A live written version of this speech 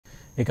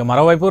ఇక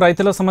మరోవైపు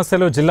రైతుల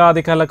సమస్యలు జిల్లా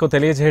అధికారులకు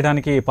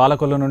తెలియజేయడానికి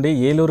పాలకొల్లు నుండి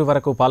ఏలూరు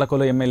వరకు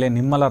పాలకొల్లు ఎమ్మెల్యే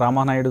నిమ్మల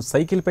రామానాయుడు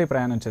సైకిల్పై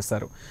ప్రయాణం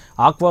చేశారు.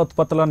 ఆక్వా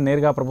ఉత్పత్తులను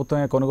నేరుగా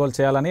ప్రభుత్వమే కొనుగోలు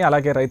చేయాలని,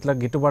 అలాగే రైతులకు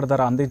గిట్టుబాటు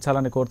ధర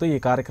అందించాలని కోరుతూ ఈ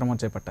కార్యక్రమం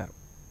చేపట్టారు.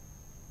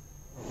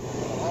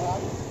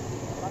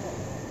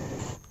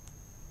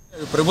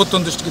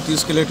 ప్రభుత్వం దృష్టికి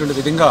తీసుకెళ్లేటువంటి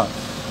విధంగా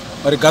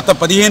మరి గత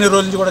 15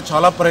 రోజుల నుంచి కూడా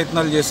చాలా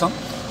ప్రయత్నాలు చేశాం.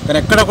 కానీ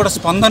ఎక్కడ కూడా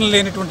స్పందన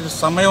లేనిటువంటి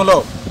సమయంలో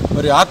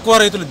మరి ఆక్వా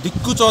రైతులు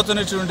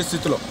దిక్కుచోతనేటువంటి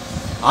స్థితిలో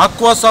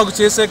ఆక్వా సాగు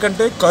చేసే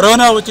కంటే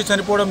కరోనా వచ్చి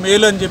చనిపోవడం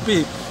మేలు అని చెప్పి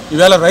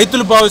ఈవేళ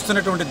రైతులు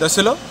భావిస్తున్నటువంటి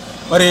దశలో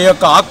మరి ఈ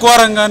యొక్క ఆక్వా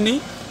రంగాన్ని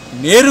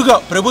నేరుగా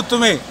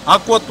ప్రభుత్వమే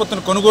ఆక్వా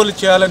ఉత్పత్తులను కొనుగోలు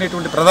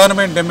చేయాలనేటువంటి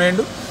ప్రధానమైన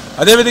డిమాండ్.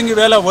 అదేవిధంగా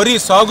ఈవేళ వరి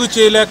సాగు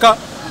చేయలేక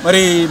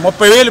మరి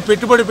 30,000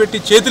 పెట్టుబడి పెట్టి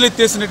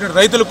చేతులెత్తేసినటువంటి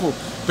రైతులకు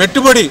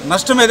పెట్టుబడి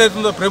నష్టం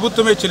ఏదైతుందో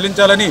ప్రభుత్వమే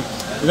చెల్లించాలని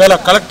ఈవేళ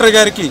కలెక్టర్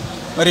గారికి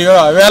మరి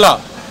ఈవేళ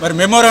మరి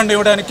మెమోరాండం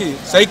ఇవ్వడానికి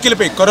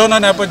సైకిల్పై కరోనా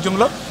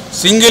నేపథ్యంలో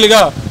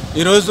సింగిల్గా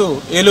ఈరోజు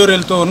ఏలూరు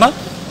వెళ్తూ ఉన్నా.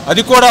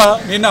 అది కూడా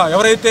నిన్న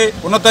ఎవరైతే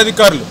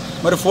ఉన్నతాధికారులు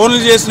మరి ఫోన్లు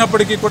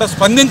చేసినప్పటికీ కూడా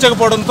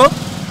స్పందించకపోవడంతో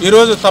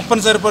ఈరోజు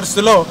తప్పనిసరి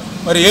పరిస్థితిలో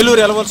మరి ఏలూరు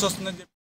వెళ్ళవలసి వస్తుందని చెప్పి